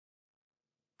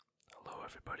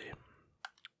everybody.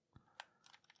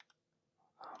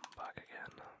 I'm back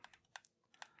again.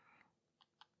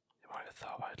 You might have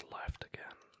thought I'd left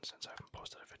again since I haven't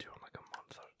posted a video in like a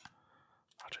month.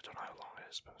 Actually, I don't know how long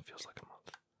it is, but it feels like a month.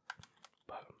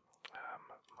 But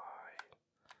my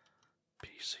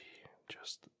PC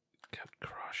just kept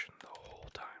crashing the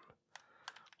whole time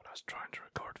when I was trying to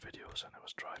record videos, and it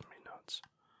was driving me nuts.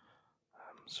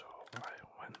 So I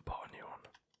went and bought a new one.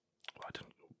 Well,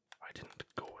 I didn't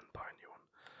go and buy a new one.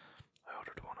 I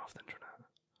ordered one off the internet.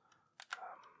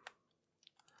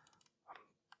 I'm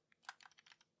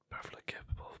perfectly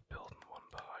capable of building one,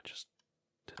 but I just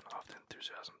didn't have the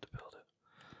enthusiasm to build it.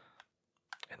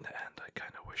 In the end, I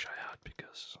kind of wish I had,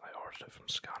 because I ordered it from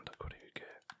Scan.co.uk,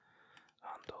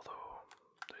 and although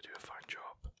they do a fine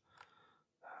job,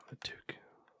 it took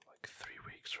like 3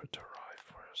 weeks for it to arrive,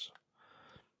 whereas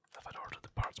if I'd ordered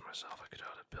the parts myself, I could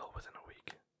have had it built within a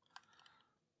week.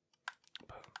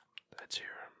 But it's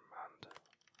here, and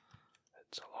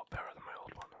it's a lot better than my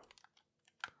old one.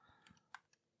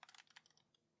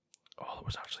 All that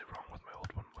was actually wrong with my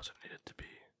old one was it needed to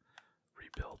be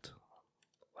rebuilt,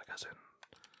 like as in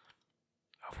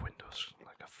have Windows,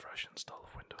 like a fresh install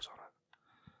of Windows on it.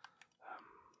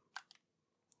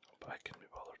 But I couldn't be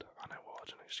bothered, and I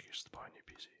wanted an excuse to buy a new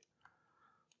PC.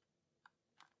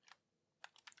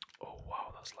 Oh wow,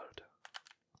 that's loud.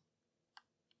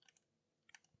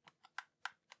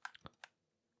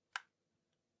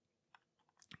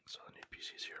 So the new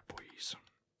PC's here, boys.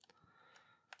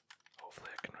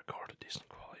 Hopefully I can record a decent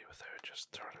quality without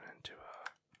just turning into a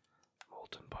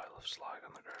molten pile of slag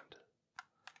on the ground.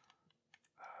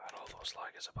 And although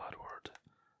slag is a bad word,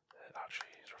 it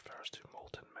actually refers to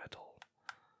molten metal.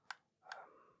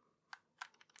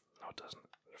 No, it doesn't.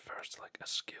 It refers to like a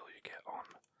skill you get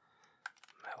on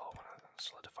metal when it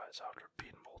solidifies after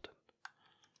being molten.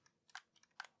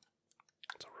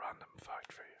 It's a random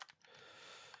fact for you.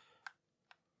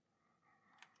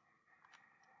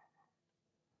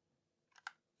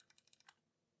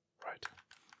 Right,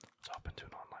 let's hop into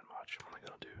an online match. I'm only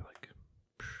gonna do like.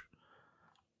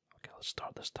 Okay, let's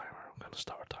start this timer. I'm gonna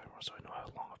start a timer so I know how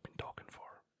long I've been talking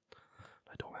for.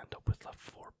 I don't end up with a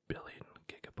 4 billion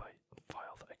gigabyte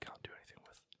file that I can't do anything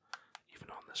with, even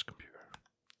on this computer.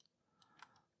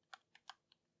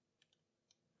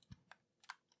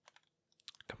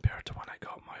 Compared to when I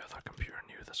got my other computer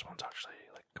new, this one's actually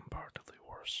like comparatively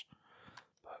worse,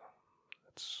 but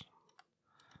it's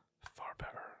far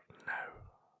better now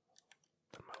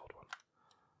than my old one.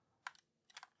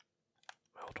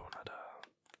 My old one had a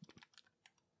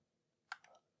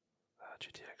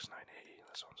GTX 980,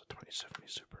 this one's a 2070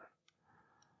 Super.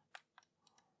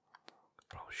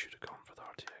 Probably should have gone for the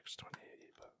RTX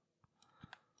 2080, but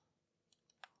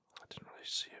I didn't really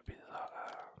see it be that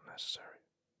necessary.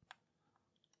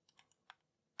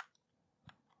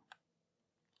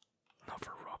 Not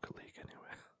for Rocket League,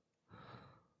 anyway.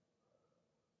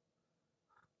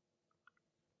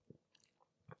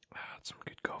 I had some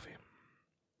good coffee.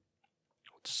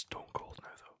 It's stone cold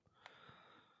now, though.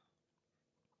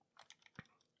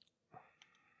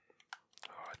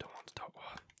 Oh, I don't want to talk.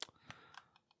 I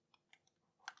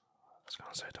was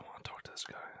gonna say I don't want to talk to this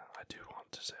guy. I do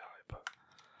want to say hi, but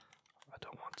I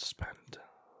don't want to spend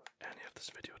any of this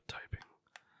video typing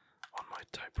on my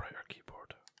typewriter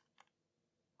keyboard.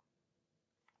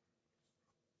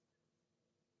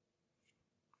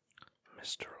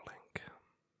 Mr. Link.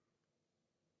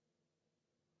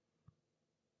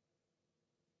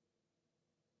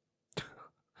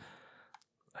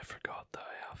 I forgot that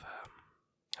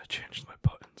I changed my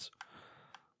buttons,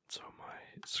 so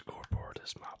my scoreboard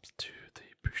is mapped to the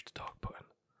push to talk button.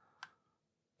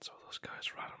 So those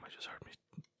guys randomly just heard me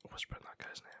whispering that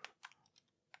guy's name.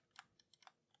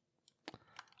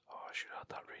 Oh, I should have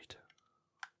had that read.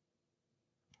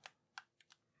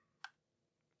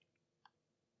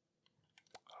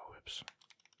 Oh, whoops.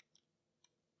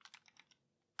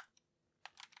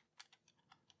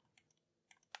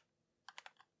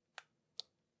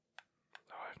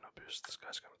 No, I have no boost. This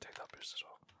guy's gonna take that boost as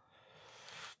well.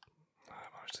 I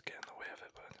managed to get in the way of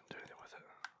it, but I didn't do anything with it.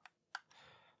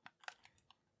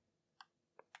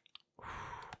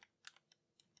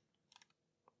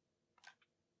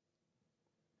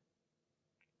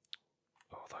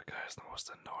 Oh, that guy has the most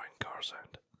annoying car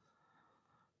sound.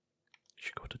 You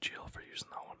should go to jail for using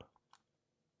that one.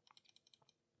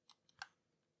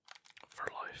 For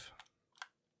life.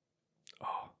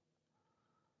 Oh.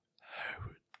 How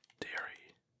dare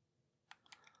he?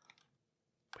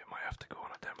 We might have to go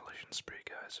on a demolition spree,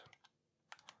 guys.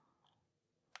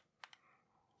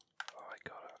 Oh, I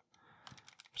got it.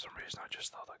 For some reason, I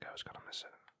just thought that guy was gonna miss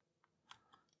it.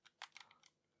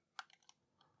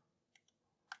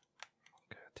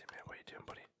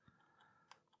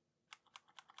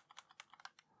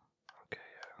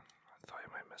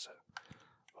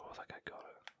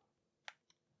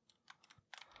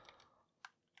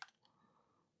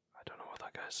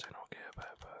 guys saying okay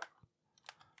about, but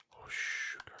oh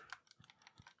sugar.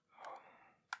 Oh,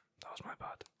 that was my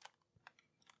bad.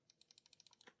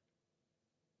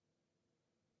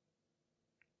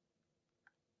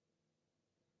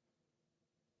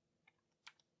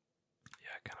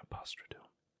 Yeah, I kind of passed through too.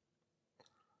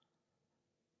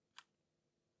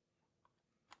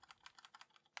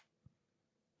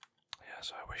 Yeah,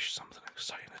 so I wish something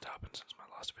exciting had happened since my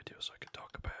last video so I could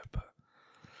talk about it, but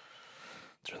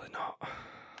it's really not.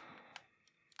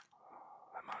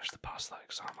 I managed to pass that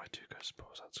exam I took, I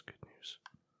suppose that's good news.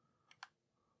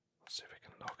 Let's see if we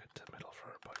can knock it to the middle for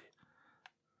everybody.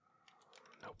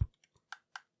 Nope.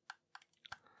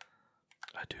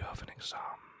 I do have an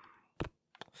exam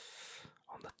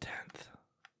on the 10th.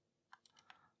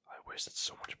 I wasted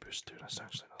so much boost doing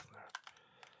essentially nothing there.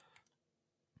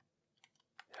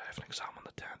 Yeah, I have an exam on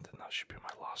the 10th and that should be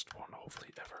my last one, hopefully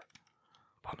ever.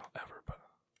 Well, not ever, but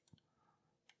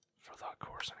for that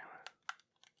course anyway.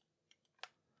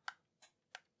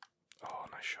 Oh,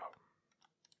 nice shot.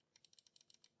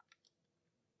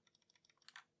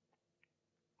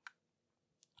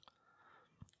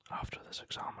 After this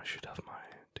exam, I should have my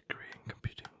degree in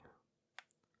computing.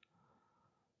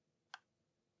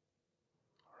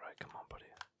 Alright, come on, buddy.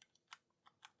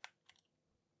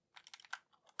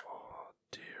 Oh,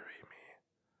 dearie me.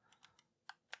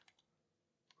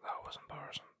 That was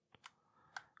embarrassing.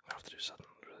 I'm gonna have to do something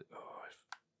really. Oh, I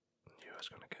knew I was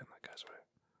gonna get in that guy's way.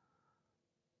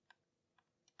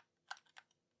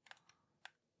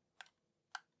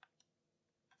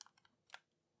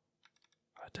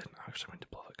 I didn't actually mean to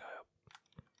blow that guy up.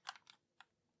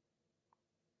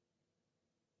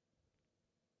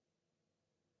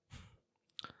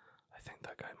 I think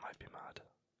that guy might be mad.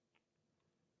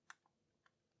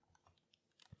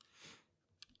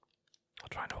 I'll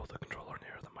try and hold the controller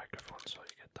near the microphone so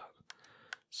you get that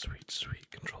sweet, sweet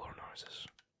controller noises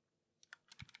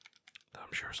that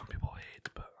I'm sure some people hate,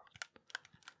 but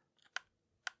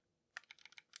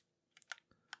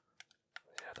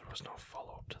yeah, there was no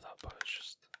follow-up to that, but it's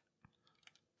just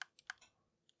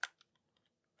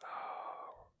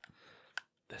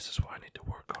this is what I need to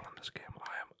work on in this game.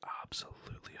 I am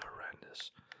absolutely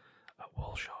horrendous at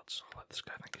wall shots. I'll let this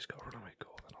guy think he's got a runaway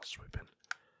goal, then I'll swoop in.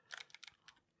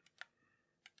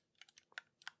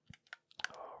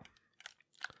 Oh.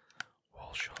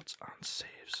 Wall shots and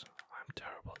saves. I'm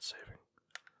terrible at saving.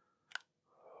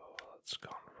 Oh, that's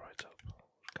gone right up.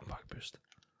 Come back boost.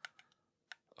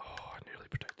 Oh, I nearly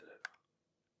protected it.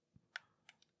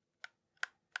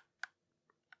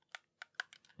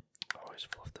 Oh, he's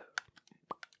fluffed it.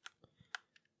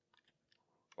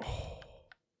 Oh.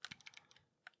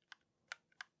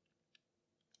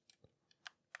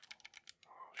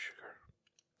 Oh, sugar.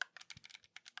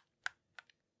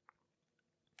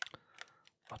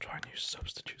 I'll try and use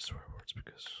substitute swear words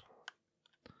because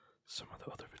some of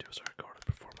the other videos I recorded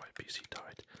before my PC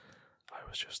died, I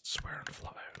was just swearing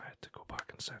flat out and I had to go back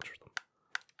and censor them.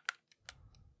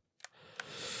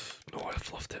 No, I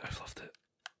fluffed it, I fluffed it.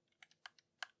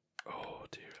 Oh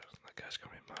dear, that guy's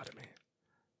gonna be mad at me.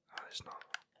 Ah, he's not.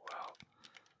 Well,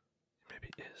 he maybe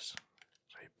is.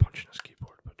 Maybe punching his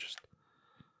keyboard, but just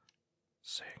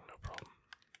saying no problem.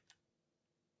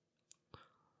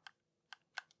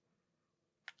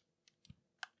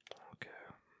 Okay.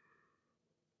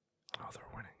 Oh, they're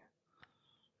winning.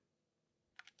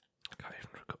 I can't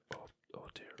even oh, oh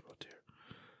dear, oh dear.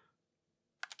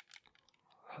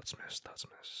 That's missed, that's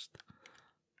missed.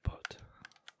 But.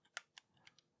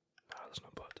 No, there's no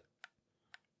but.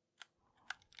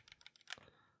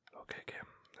 Okay, game.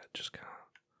 That just kinda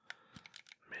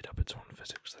made up its own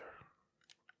physics there.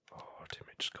 Oh, our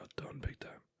teammate just got done big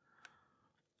time.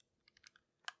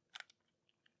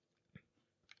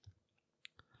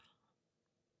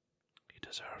 He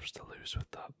deserves to lose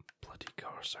with that bloody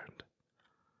car sound.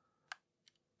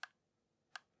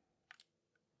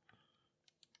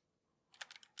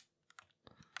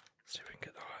 See if we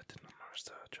can get. Oh, I didn't manage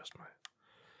to adjust myself.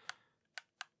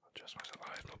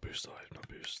 I have no boost. I have no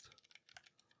boost.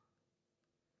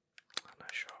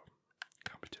 Nice shot.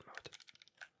 Can't be too mad.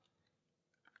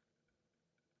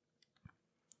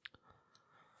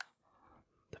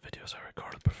 The videos I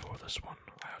recorded before this one,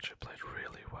 I actually played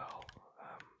really well.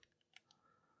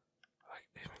 I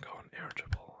even got an air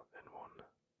dribble in one.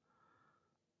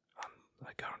 And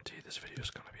I guarantee this video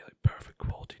is going to be like perfect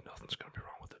quality, nothing's going to be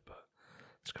wrong with it, but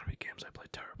it's going to be games I play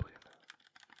terribly in.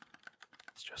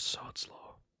 It's just sod's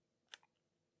law.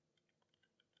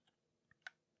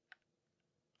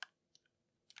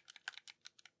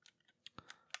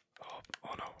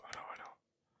 Oh no, I know.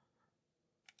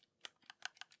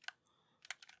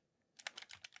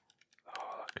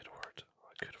 Oh, that could have worked.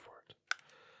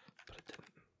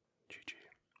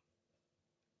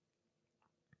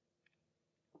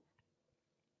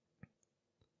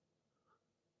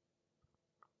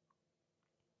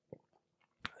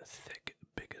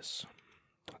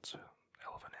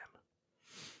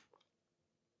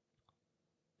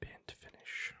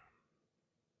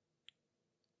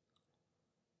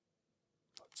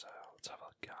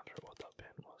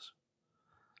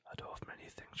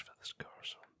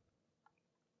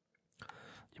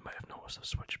 You might have noticed I've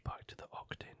switched back to the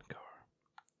Octane car.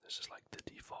 This is like the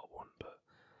default one, but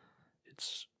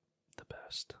it's the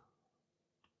best.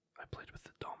 I played with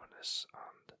the Dominus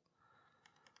and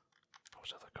what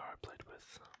was the other car I played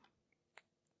with?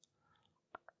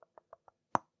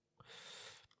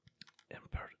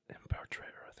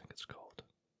 Imperator, I think it's called.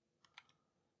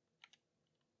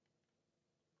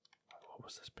 What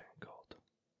was this paint called?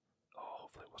 Oh,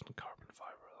 hopefully it wasn't carbon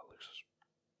fiber. That looks.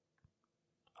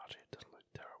 Actually, it doesn't look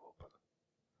terrible, but.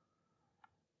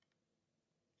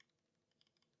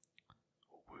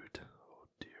 Wood. Oh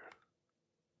dear.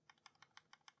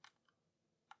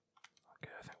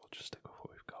 Okay, I think we'll just stick with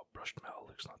what we've got. Brushed metal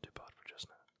looks not too bad for just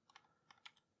now.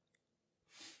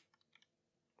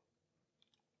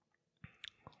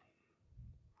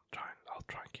 I'll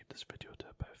try and keep this video to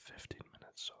about 15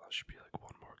 minutes, so that should be like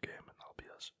one more game and that'll be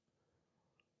us.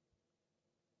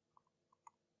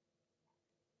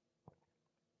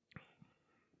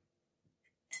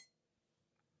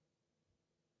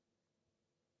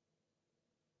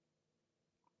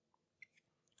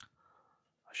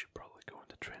 I should probably go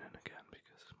into training again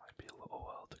because it might be a little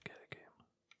while to get a game.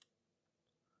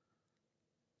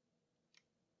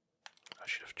 I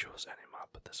should have chose any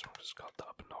map, but this one just got the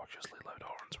obnoxiously loud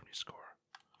horns when you score.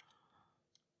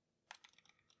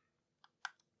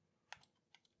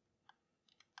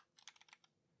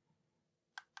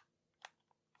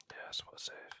 Yes, what a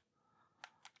save.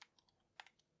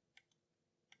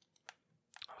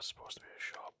 That was supposed to be a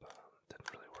shot, but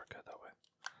didn't really work out that way.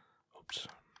 Oops.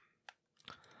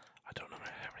 I don't know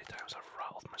how many times I've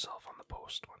rattled myself on the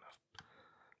post when I've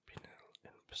been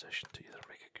in position to either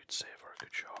make a good save or a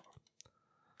good shot.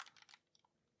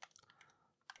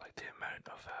 Like the amount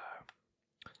of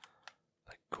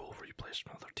like goal replays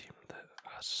from another team that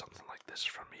has something like this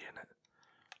from me in it,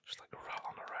 just like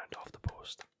rattling around off the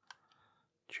post.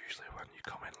 It's usually when you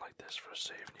come in like this for a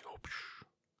save and you go psh,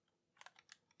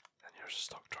 and you're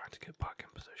stuck trying to get back in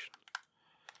position.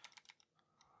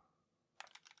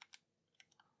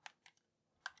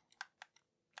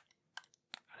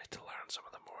 I need to learn some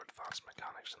of the more advanced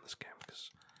mechanics in this game because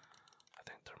I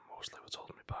think they're mostly what's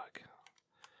holding me back.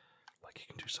 Like you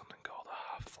can do something called a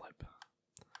half flip.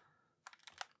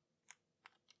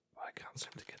 I can't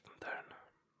seem to get them down.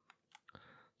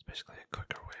 It's basically a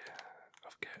quicker way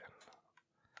of getting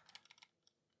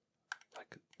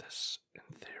like this in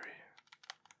theory.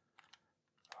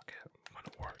 Okay, when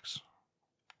it works.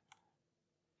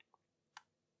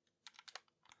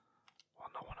 Well,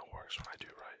 not when it works, when I do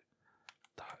right.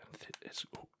 That is,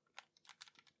 oh,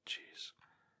 jeez.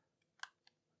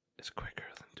 It's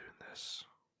quicker than doing this.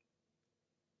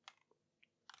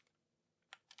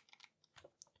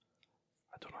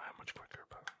 I don't know how much quicker,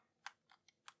 but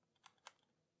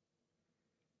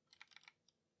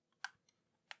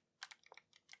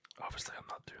obviously I'm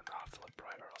not doing the half flip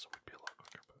right, or else it would be a lot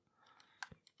quicker. But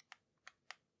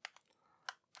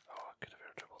oh, I could have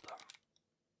air dribbled that.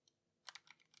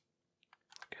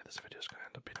 Okay, this video is going to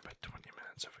end up being about 20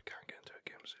 minutes if we can't get into a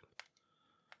game soon.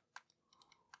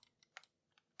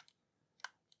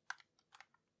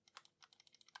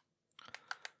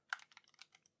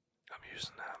 I'm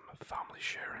using family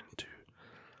sharing to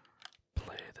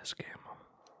play this game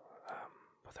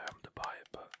without having to buy it,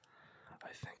 but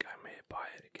I think I may buy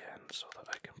it again so that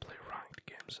I can play ranked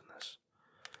games in this,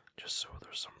 just so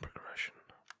there's some progression.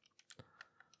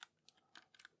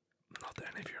 Not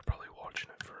that any of you are probably watching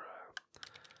it for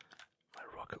my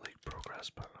Rocket League progress,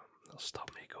 but it'll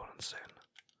stop me going insane.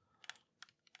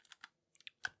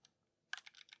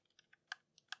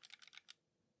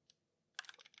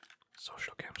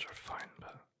 Social games are fine,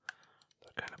 but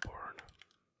they're kind of boring.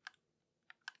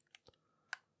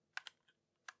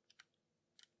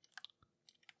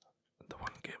 The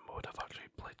one game mode I've actually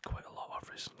played quite a lot of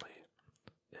recently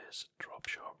is Drop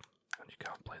Shot, and you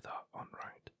can't play that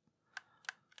unranked.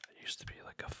 It used to be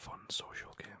like a fun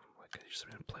social game, like it used to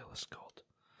be in a playlist called,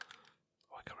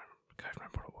 oh, I can't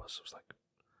remember what it was. It was like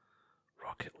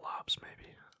Rocket Labs maybe,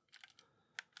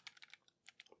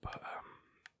 but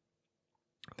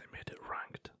they made it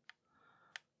ranked,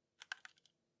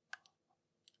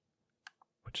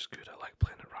 which is good. I like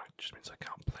playing it ranked. It just means I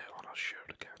can't play it on a shared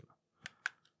account.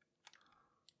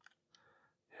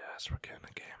 Yes, we're getting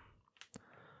a game.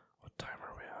 What time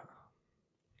are we at?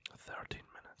 13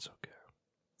 minutes, okay.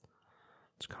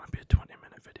 It's gonna be a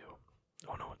 20-minute video.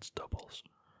 Oh no, it's doubles.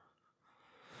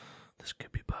 This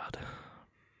could be bad.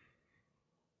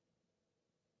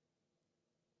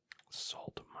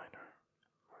 Salt miner.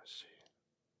 I see.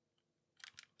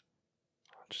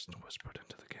 I just whispered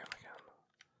into the game again.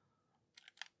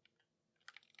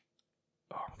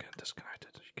 Oh, I'm getting disconnected.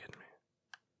 Are you kidding me?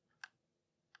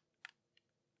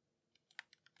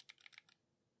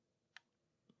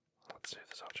 see if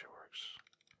this actually works.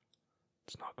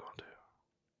 It's not going to.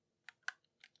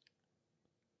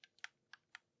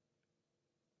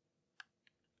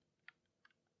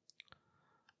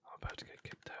 I'm about to get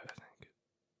kicked out, I think.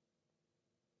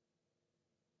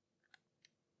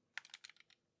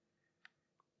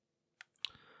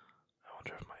 I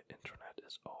wonder if my internet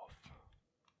is off.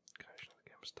 Occasionally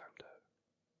the game's timed out.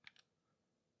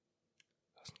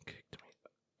 Hasn't kicked me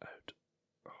out.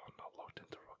 Oh, I'm not logged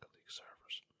into Rocket League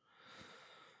servers.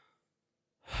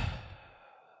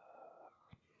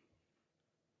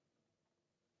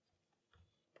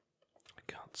 I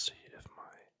can't see if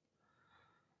my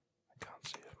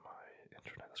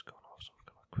internet has gone off, so I'm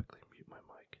gonna quickly mute my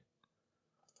mic.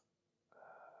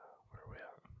 Where are we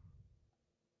at?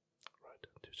 Right,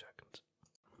 2 seconds.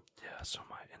 Yeah, so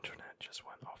my internet just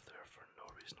went off there for no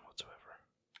reason whatsoever.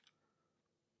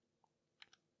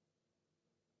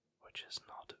 Which is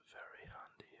not very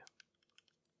handy.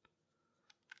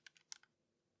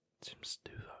 It seems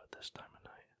to do that at this time of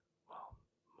night. Well,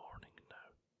 morning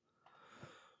now.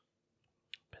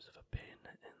 Bit of a pain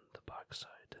in the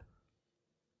backside.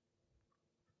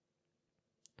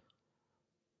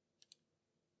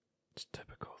 It's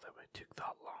typical that we took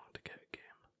that long to get a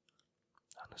game,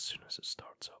 and as soon as it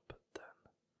starts up, then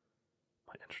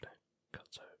my internet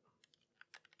cuts out.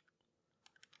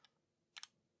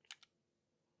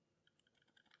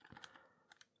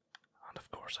 And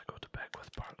of course I go to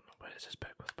Beckwith Park. Wait, is this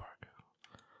Beckwith Park?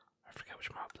 I forget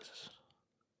which map this is.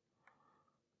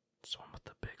 It's the one with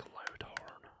the big loud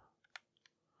horn.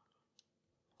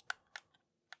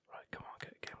 Right, come on,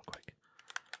 get a game quick.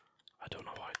 I don't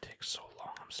know why it takes so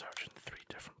long. I'm searching 3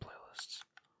 different playlists.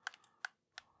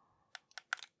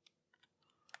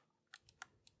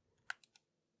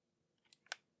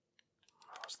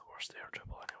 That was the worst air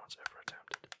dribble anyone's ever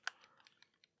attempted.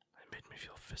 It made me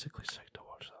feel physically sick to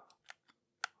watch that.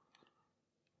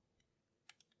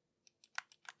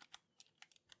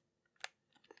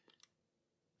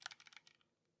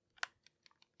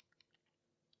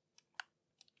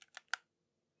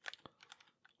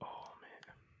 Oh,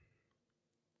 man.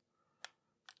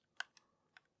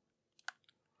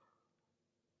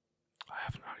 I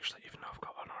haven't actually, even though I've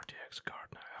got an RTX card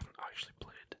now, I haven't actually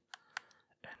played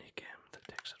any game that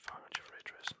takes advantage of ray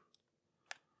tracing.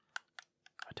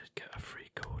 I did get a free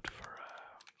code for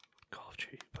Call of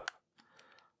Duty, but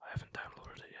I haven't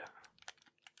downloaded it yet.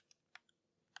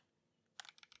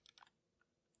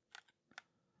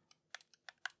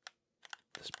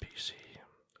 This PC,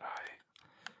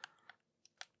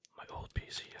 my old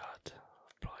PC had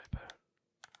probably about,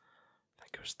 I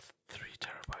think it was 3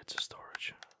 terabytes of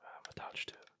storage attached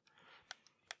to it.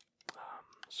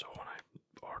 So when I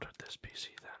ordered this PC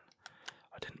then,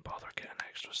 I didn't bother getting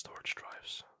extra storage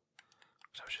drives.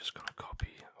 Because I was just going to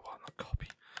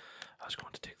I was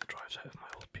going to take the drives out of my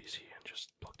old PC and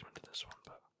just plug them into this one,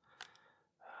 but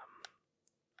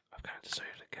I've kind of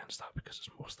decided against that because it's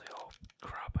mostly all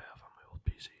crap I have on my old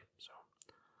PC, so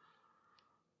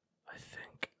I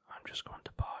think I'm just going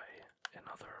to buy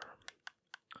another,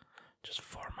 just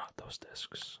format those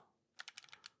discs,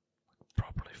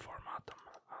 properly format them,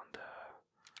 and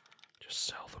just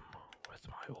sell them with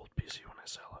my old PC when I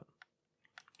sell it.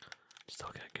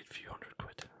 Still get a good few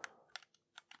 £100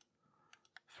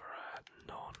 for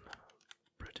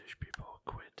non-British people.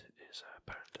 Quid is a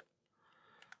pound.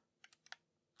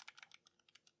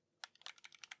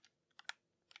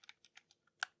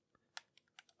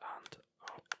 And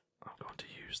I'm going to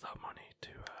use that money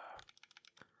to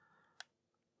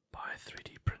buy a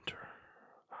 3D printer,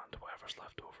 and whatever's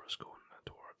left over is going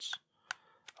towards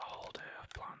a holiday I've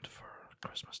planned for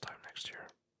Christmas time next year.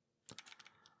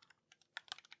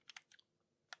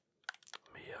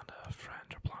 Me and a friend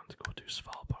are planning to go to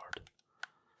Svalbard,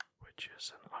 which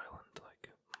is an island like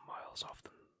miles off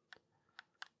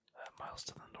miles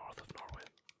to the north of Norway.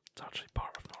 It's actually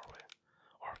part of Norway,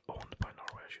 or owned by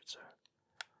Norway, I should say.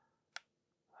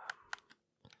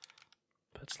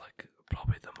 But it's like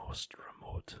probably the most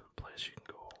remote place you can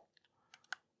go.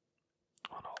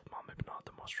 Well, maybe not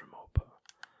the most remote, but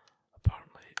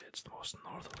apparently it's the most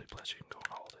northerly place you can go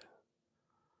on holiday.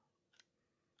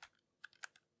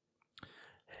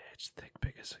 Hey, it's Thick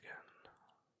Biggest again.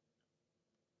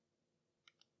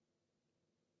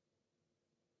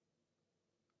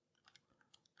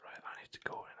 Right, I need to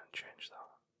go in and change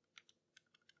that.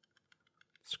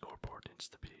 The scoreboard needs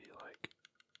to be like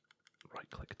right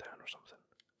click down or something.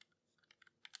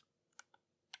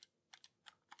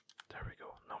 There we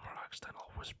go. No more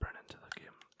accidental whispering into the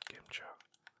game chat.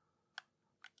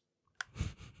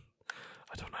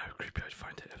 I don't know how creepy I'd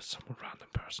find it if some random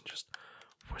person just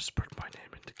whispered my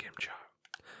name into game chat.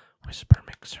 Whisper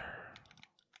Mixer.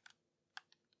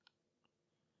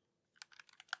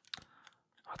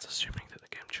 assuming that the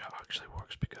game chat actually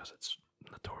works because it's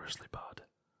notoriously bad.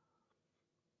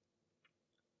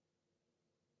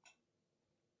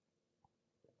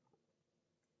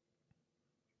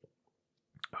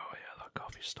 Oh yeah, that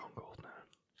coffee's stone cold now.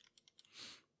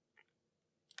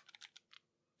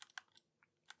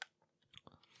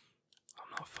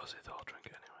 I'm not fuzzy though, I'll drink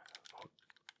it anyway. Oh,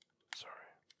 sorry.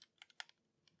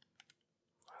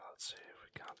 Well, let's see if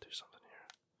we can't do something here.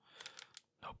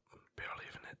 Nope, barely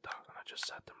even hit that, and I just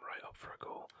set them right up for a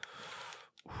goal.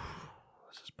 Oof,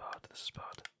 this is bad, this is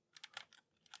bad.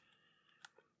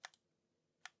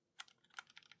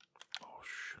 Oh,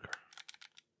 sugar.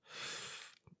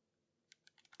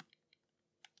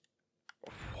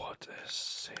 What a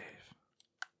save.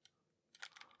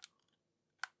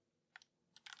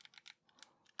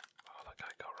 Oh, that guy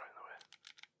got right in the way.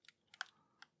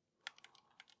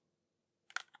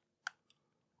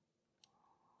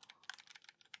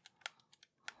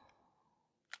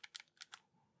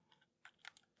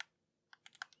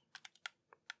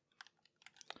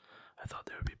 I thought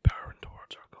they would be powering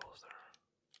towards our goals there.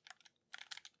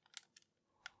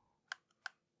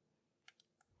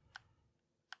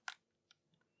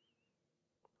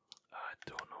 I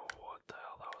don't know what the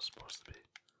hell that was supposed to be.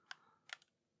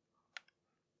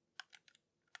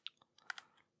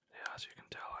 Yeah, as you can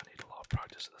tell, I need a lot of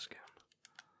practice at this game.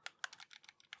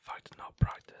 In fact, not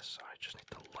practice, I just need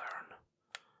to learn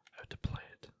how to play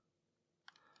it.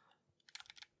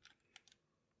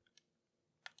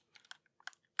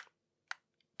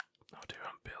 Oh dear,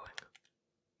 I'm bailing.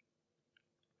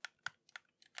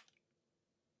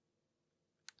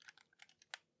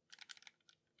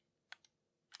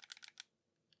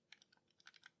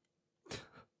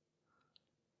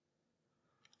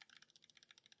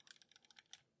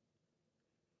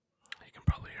 You can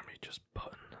probably hear me just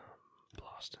button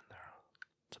blasting there.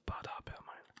 It's a bad habit of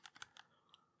mine.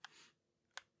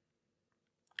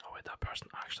 Oh wait, that person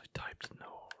actually typed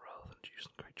no rather than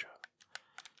using great chat.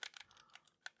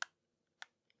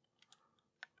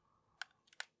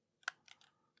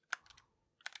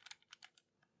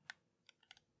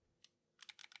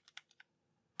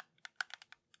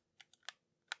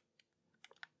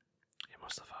 He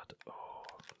must have had. Oh,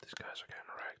 these guys are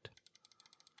getting wrecked.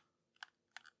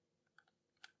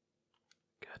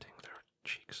 Getting their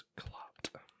cheeks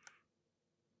clapped.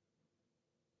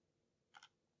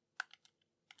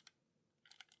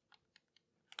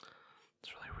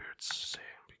 It's really weird saying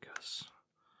because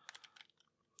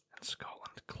in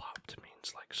Scotland, clapped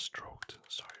means like stroked,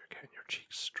 so you're getting your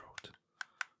cheeks stroked.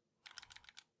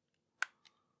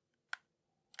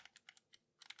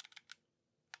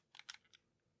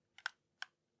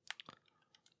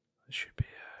 It should be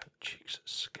cheeks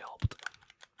scalped.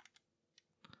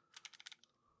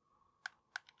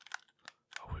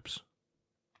 Oh, whoops.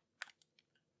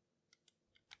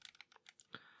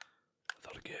 I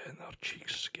thought again, our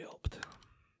cheeks scalped.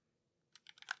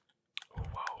 Oh,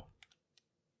 wow.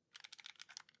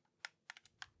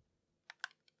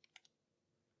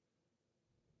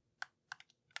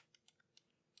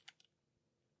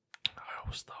 I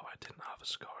always thought I didn't have a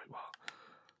Scottish, well,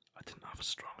 I didn't have a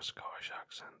strong Scottish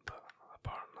accent, but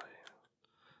apparently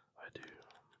I do.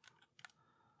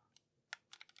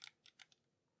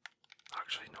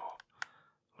 Actually, no.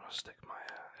 I'm gonna stick my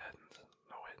head in the,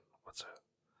 no wait, what's it?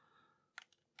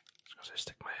 I was gonna say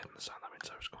stick my head in the sand, that means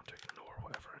I was going to ignore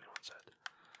whatever anyone said.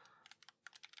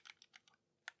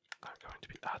 I'm going to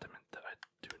be adamant that I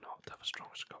do not have a strong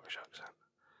Scottish accent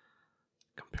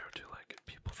compared to like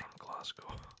people from Glasgow.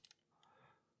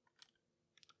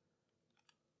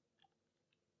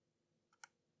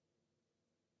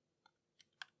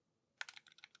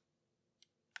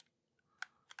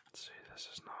 Let's see, this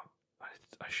is not.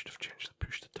 I should have changed the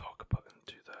push to talk button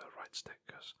to the right stick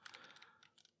because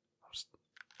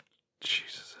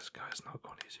Jesus, this guy's not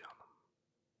going easy on them.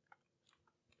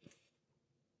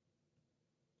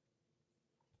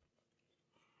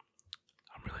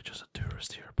 I'm really just a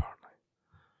tourist here, apparently.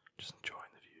 Just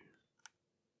enjoying the view.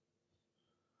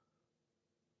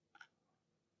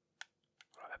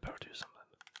 Right, I better do something.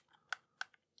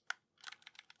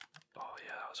 Oh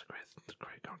yeah, that was a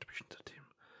great contribution to the team.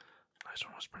 Nice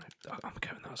one, was brilliant. I'm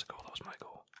counting that as a goal, that was my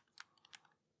goal.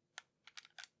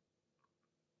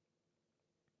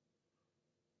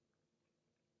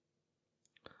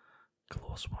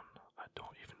 Close one, I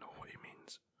don't even know what he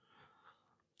means.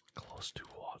 Close to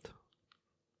what?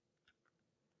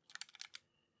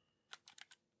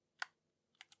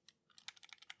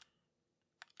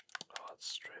 Oh, that's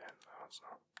straight in. No, it's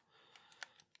not.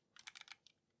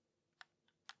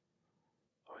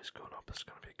 Oh, he's going up. This is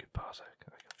going to be a good pass. I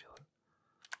can feel it.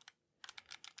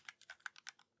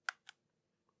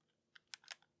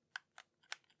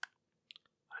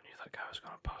 that guy was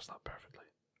going to pass that perfectly.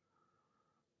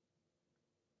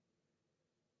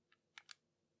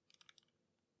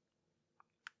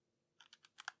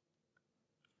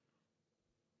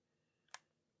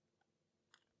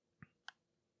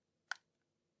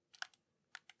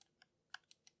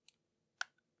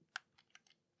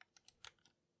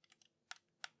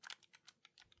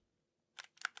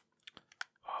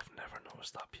 Oh, I've never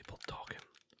noticed that people talking.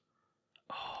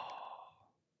 Oh.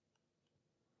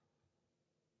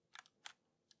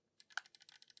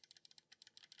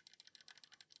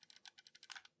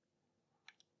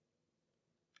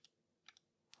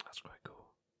 That's quite cool.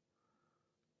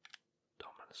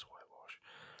 Dominus whitewash.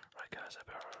 Right guys, I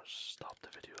better stop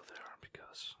the video there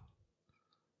because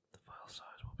the file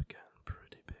size will be getting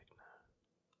pretty big now.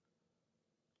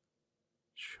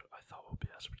 Sure, I thought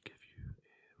OBS would give you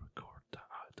a record time.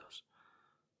 It does.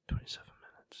 27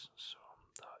 minutes, so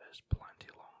that is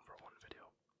plenty long for one video.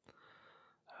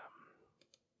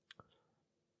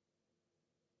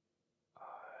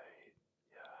 I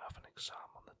have an exam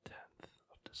on the 10th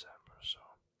of December, so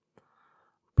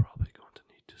I'm probably going to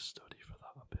need to study for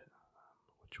that a bit,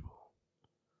 which will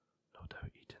no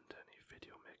doubt eat into any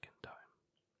video making time.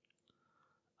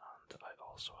 And I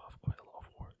also have quite a lot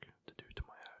of work to do to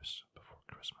my house before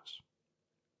Christmas.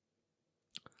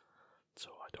 So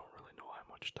I don't really know how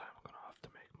much time I'm going to have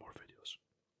to make more videos.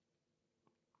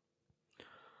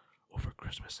 Over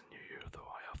Christmas and New Year though,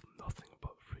 I have nothing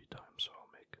but free time, so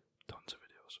I'll make tons of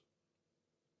videos.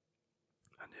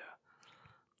 And yeah,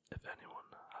 if anyone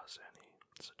has any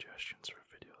suggestions for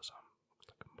videos, I'm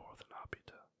more than happy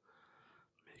to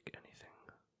make anything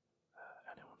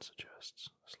anyone suggests,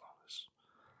 as long as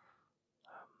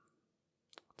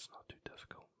it's not too